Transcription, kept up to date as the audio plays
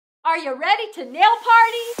Are you ready to nail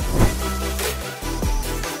party?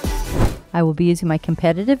 I will be using my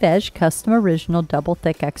Competitive Edge Custom Original Double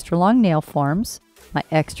Thick Extra Long Nail Forms, my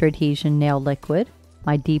Extra Adhesion Nail Liquid,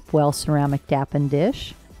 my Deep Well Ceramic Dappen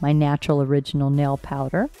Dish, my Natural Original Nail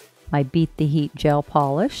Powder, my Beat the Heat Gel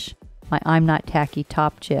Polish, my I'm Not Tacky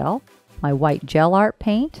Top Gel, my White Gel Art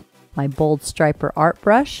Paint, my Bold Striper Art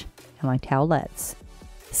Brush, and my towelettes.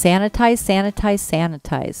 Sanitize, sanitize,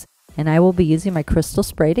 sanitize. And I will be using my Crystal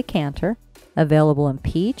Spray Decanter, available in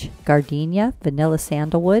peach, gardenia, vanilla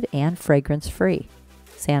sandalwood, and fragrance-free.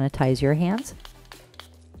 Sanitize your hands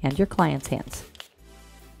and your client's hands.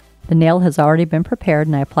 The nail has already been prepared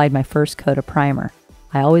and I applied my first coat of primer.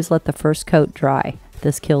 I always let the first coat dry.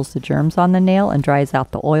 This kills the germs on the nail and dries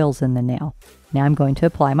out the oils in the nail. Now I'm going to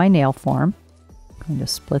apply my nail form. I'm going to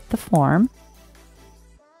split the form,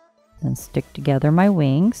 then stick together my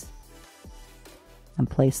wings, and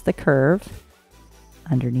place the curve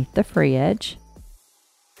underneath the free edge,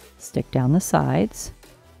 stick down the sides,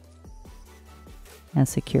 and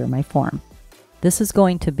secure my form. This is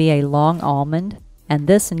going to be a long almond, and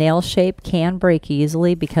this nail shape can break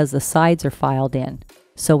easily because the sides are filed in.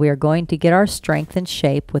 So we are going to get our strength and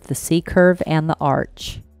shape with the C-curve and the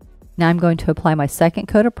arch. Now I'm going to apply my second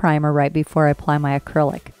coat of primer right before I apply my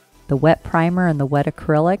acrylic. The wet primer and the wet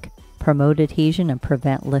acrylic promote adhesion and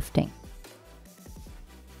prevent lifting.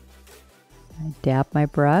 I dab my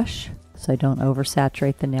brush so I don't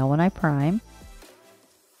oversaturate the nail when I prime.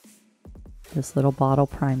 This little bottle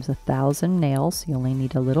primes 1,000 nails, so you only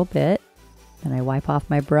need a little bit. Then I wipe off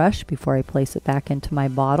my brush before I place it back into my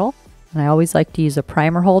bottle. And I always like to use a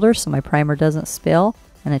primer holder so my primer doesn't spill,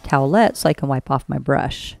 and a towelette so I can wipe off my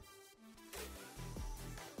brush.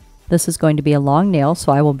 This is going to be a long nail,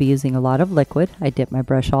 so I will be using a lot of liquid. I dip my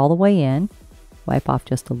brush all the way in, wipe off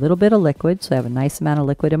just a little bit of liquid so I have a nice amount of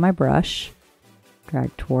liquid in my brush.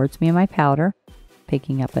 Drag towards me in my powder,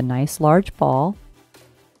 picking up a nice large ball.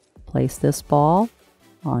 Place this ball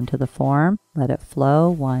onto the form, let it flow,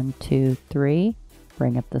 1, 2, 3.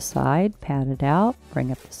 Bring up the side, pat it out, bring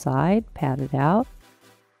up the side, pat it out,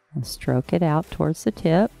 and stroke it out towards the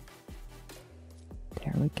tip.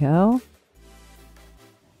 There we go.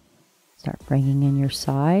 Start bringing in your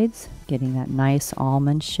sides, getting that nice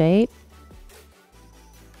almond shape.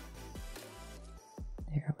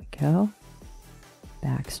 There we go.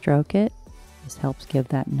 Backstroke it. This helps give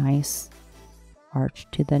that nice arch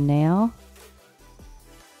to the nail.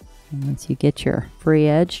 And once you get your free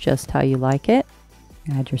edge just how you like it,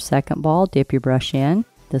 add your second ball, dip your brush in.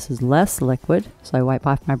 This is less liquid, so I wipe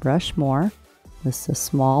off my brush more. This is a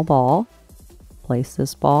small ball. Place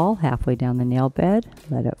this ball halfway down the nail bed,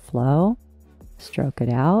 let it flow. Stroke it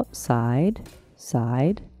out, side,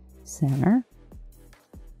 side, center.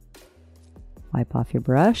 Wipe off your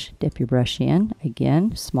brush, dip your brush in.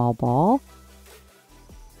 Again, small ball.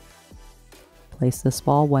 Place this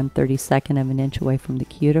ball 1/32 of an inch away from the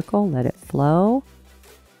cuticle, let it flow.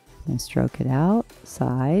 And stroke it out,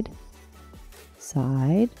 side,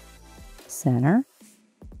 side, center.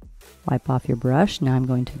 Wipe off your brush. Now I'm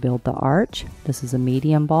going to build the arch. This is a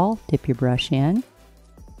medium ball. Dip your brush in.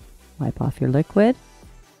 Wipe off your liquid.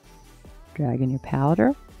 Drag in your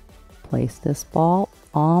powder. Place this ball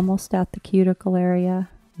almost at the cuticle area.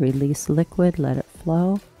 Release liquid, let it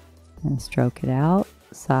flow, and stroke it out,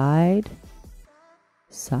 side,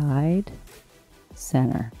 side,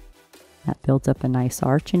 center. That builds up a nice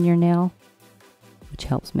arch in your nail, which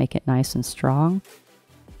helps make it nice and strong.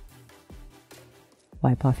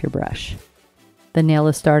 Wipe off your brush. The nail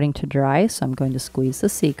is starting to dry, so I'm going to squeeze the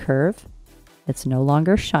C-curve. It's no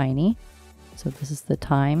longer shiny, so this is the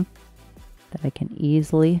time that I can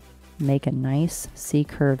easily make a nice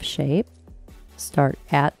C-curve shape. Start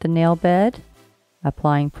at the nail bed,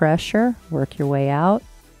 applying pressure, work your way out.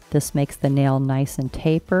 This makes the nail nice and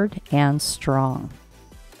tapered and strong.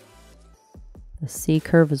 The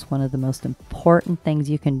C-curve is one of the most important things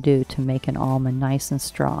you can do to make an almond nice and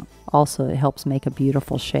strong. Also, it helps make a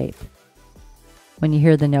beautiful shape. When you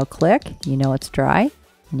hear the nail click, you know it's dry,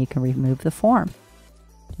 and you can remove the form.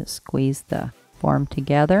 Just squeeze the form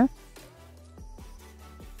together.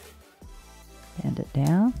 Bend it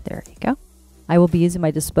down. There you go. I will be using my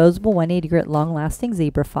disposable 180 grit long-lasting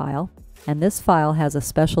zebra file, and this file has a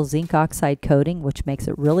special zinc oxide coating which makes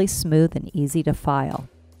it really smooth and easy to file.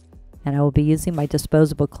 And I will be using my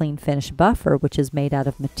disposable clean finish buffer, which is made out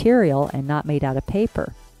of material and not made out of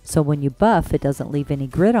paper. So when you buff, it doesn't leave any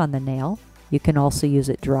grit on the nail. You can also use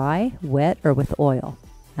it dry, wet, or with oil.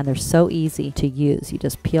 And they're so easy to use. You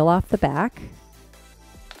just peel off the back.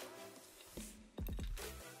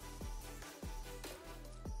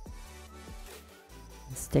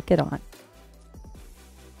 And stick it on.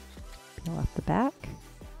 Peel off the back.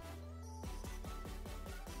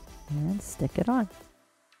 And stick it on.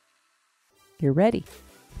 You're ready.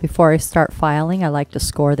 Before I start filing, I like to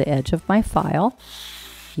score the edge of my file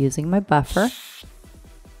using my buffer.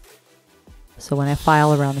 So when I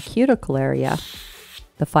file around the cuticle area,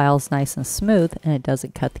 the file is nice and smooth and it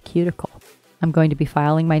doesn't cut the cuticle. I'm going to be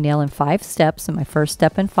filing my nail in 5 steps, and my first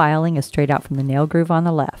step in filing is straight out from the nail groove on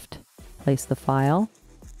the left. Place the file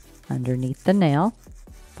underneath the nail,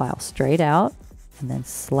 file straight out, and then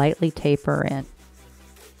slightly taper in.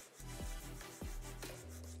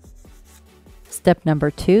 Step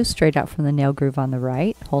number 2, straight out from the nail groove on the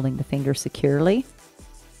right, holding the finger securely,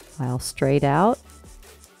 file straight out,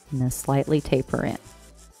 and then slightly taper in.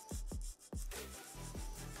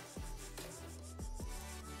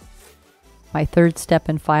 My third step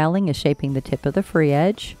in filing is shaping the tip of the free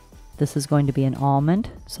edge. This is going to be an almond,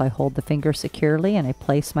 so I hold the finger securely and I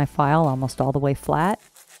place my file almost all the way flat.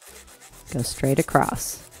 Go straight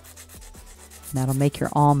across. And that'll make your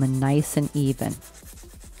almond nice and even.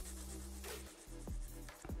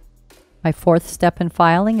 My fourth step in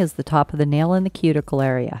filing is the top of the nail in the cuticle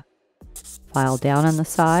area. File down on the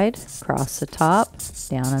side, across the top,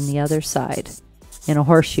 down on the other side. In a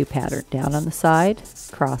horseshoe pattern, down on the side,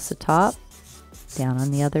 across the top, down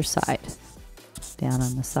on the other side. Down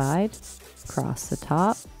on the side, across the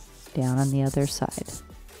top, down on the other side.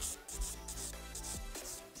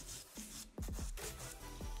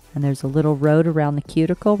 And there's a little road around the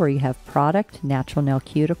cuticle where you have product, natural nail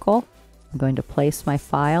cuticle. I'm going to place my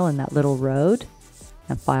file in that little road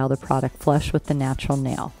and file the product flush with the natural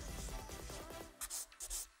nail.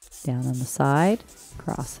 Down on the side,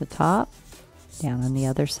 across the top, down on the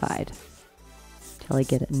other side, until I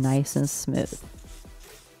get it nice and smooth.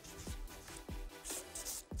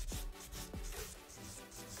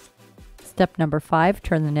 Step number 5,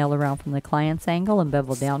 turn the nail around from the client's angle and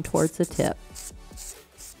bevel down towards the tip.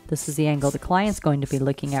 This is the angle the client's going to be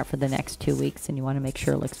looking at for the next 2 weeks, and you want to make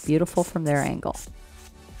sure it looks beautiful from their angle.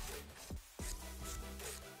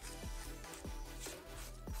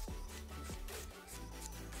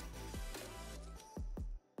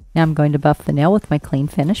 Now I'm going to buff the nail with my clean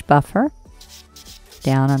finish buffer.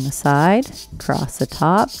 Down on the side, across the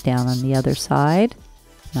top, down on the other side.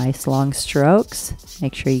 Nice long strokes.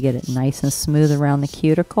 Make sure you get it nice and smooth around the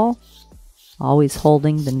cuticle. Always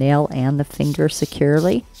holding the nail and the finger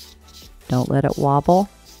securely. Don't let it wobble.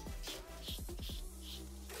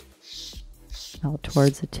 Now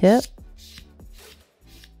towards the tip.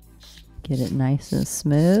 Get it nice and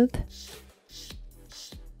smooth.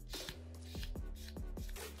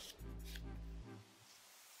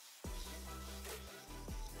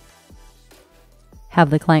 Have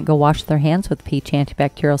the client go wash their hands with peach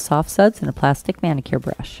antibacterial soft suds and a plastic manicure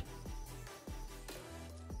brush.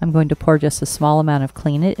 I'm going to pour just a small amount of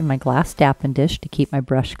Clean It in my glass dapping dish to keep my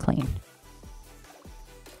brush clean.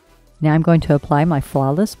 Now I'm going to apply my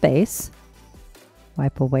flawless base.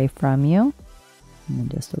 Wipe away from you, and then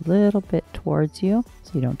just a little bit towards you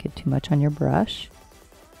so you don't get too much on your brush.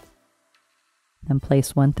 Then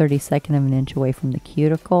place 1/32 of an inch away from the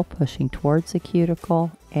cuticle, pushing towards the cuticle,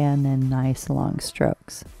 and then nice long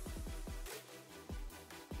strokes.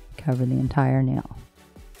 Cover the entire nail.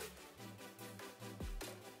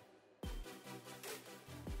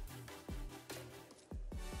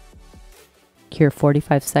 Cure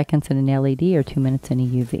 45 seconds in an LED or 2 minutes in a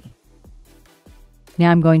UV. Now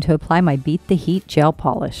I'm going to apply my Beat the Heat gel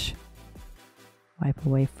polish. Wipe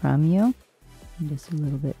away from you, and just a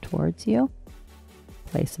little bit towards you.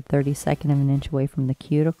 Place a 32nd of an inch away from the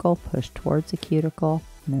cuticle, push towards the cuticle,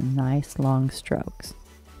 and then nice long strokes.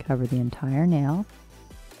 Cover the entire nail.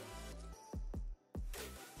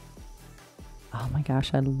 Oh my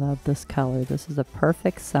gosh, I love this color. This is a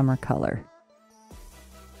perfect summer color.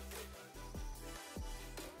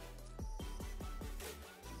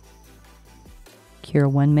 Cure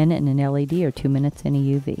 1 minute in an LED or 2 minutes in a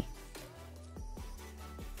UV.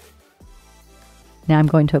 Now I'm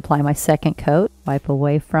going to apply my second coat. Wipe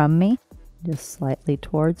away from me, just slightly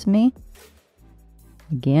towards me.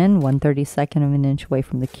 Again, 1/32 of an inch away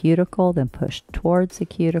from the cuticle, then push towards the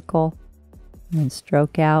cuticle, and then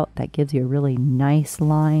stroke out. That gives you a really nice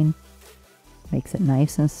line. Makes it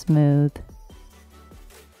nice and smooth.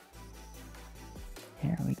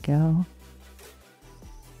 There we go.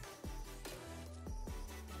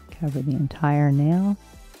 Cover the entire nail.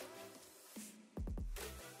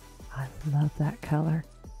 I love that color.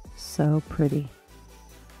 So pretty.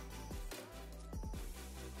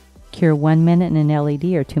 Cure 1 minute in an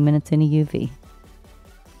LED or 2 minutes in a UV.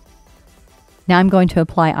 Now I'm going to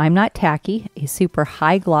apply I'm Not Tacky, a super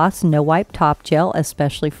high gloss no wipe top gel,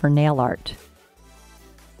 especially for nail art.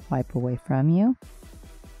 Swipe away from you,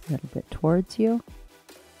 a little bit towards you.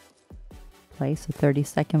 Place a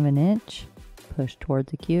 32nd of an inch, push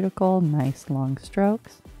towards the cuticle, nice long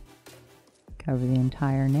strokes. Cover the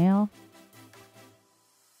entire nail.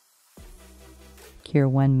 Cure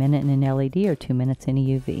 1 minute in an LED or 2 minutes in a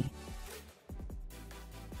UV.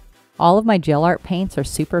 All of my gel art paints are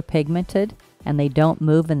super pigmented and they don't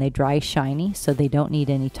move and they dry shiny, so they don't need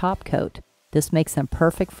any top coat. This makes them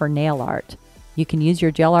perfect for nail art. You can use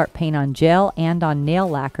your gel art paint on gel and on nail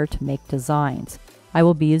lacquer to make designs. I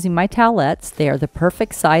will be using my towelettes. They are the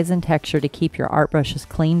perfect size and texture to keep your art brushes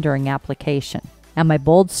clean during application. And my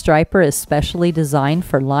bold striper is specially designed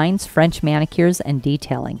for lines, French manicures, and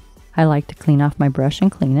detailing. I like to clean off my brush and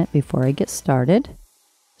clean it before I get started.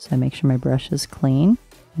 So I make sure my brush is clean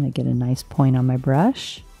and I get a nice point on my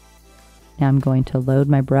brush. Now I'm going to load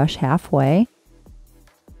my brush halfway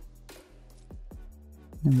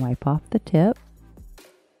and wipe off the tip.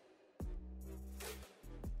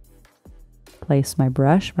 Place my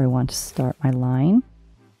brush where I want to start my line.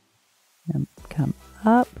 Then come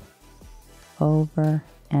up, over,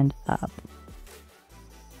 and up.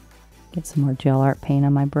 Get some more gel art paint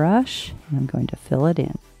on my brush, and I'm going to fill it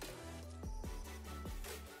in.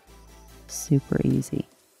 Super easy.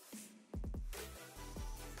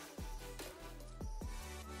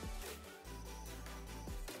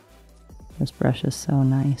 This brush is so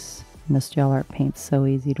nice, and this gel art paint's so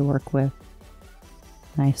easy to work with.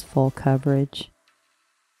 Nice full coverage.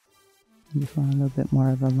 I just want a little bit more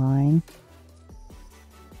of a line.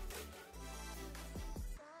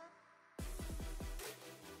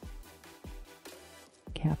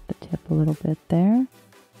 Cap the tip a little bit there.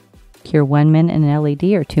 Cure 1 minute in an LED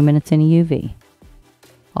or 2 minutes in a UV.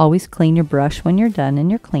 Always clean your brush when you're done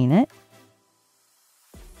and you clean it.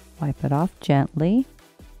 Wipe it off gently.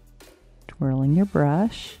 Twirling your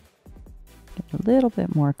brush. Get a little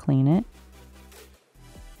bit more, clean it.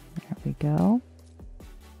 There we go.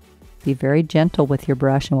 Be very gentle with your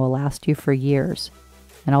brush and it will last you for years.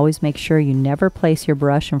 And always make sure you never place your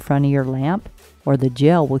brush in front of your lamp or the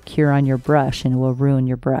gel will cure on your brush and it will ruin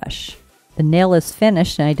your brush. The nail is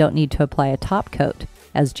finished and I don't need to apply a top coat,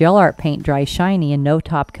 as gel art paint dries shiny and no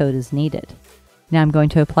top coat is needed. Now I'm going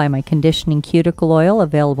to apply my conditioning cuticle oil,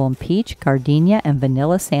 available in peach, gardenia, and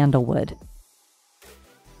vanilla sandalwood.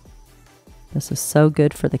 This is so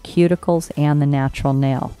good for the cuticles and the natural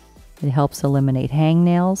nail. It helps eliminate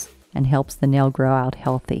hangnails and helps the nail grow out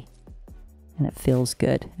healthy. And it feels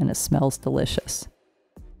good and it smells delicious.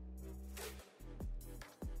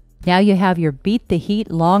 Now you have your Beat the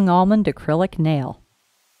Heat Long Almond acrylic nail.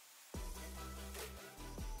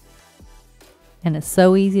 And it's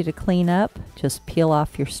so easy to clean up. Just peel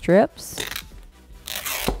off your strips.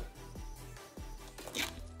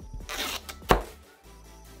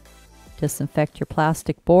 Disinfect your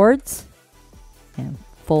plastic boards and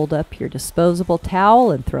fold up your disposable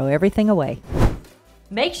towel and throw everything away.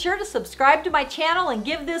 Make sure to subscribe to my channel and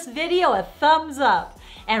give this video a thumbs up.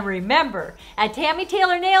 And remember, at Tammy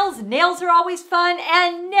Taylor Nails, nails are always fun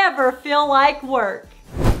and never feel like work.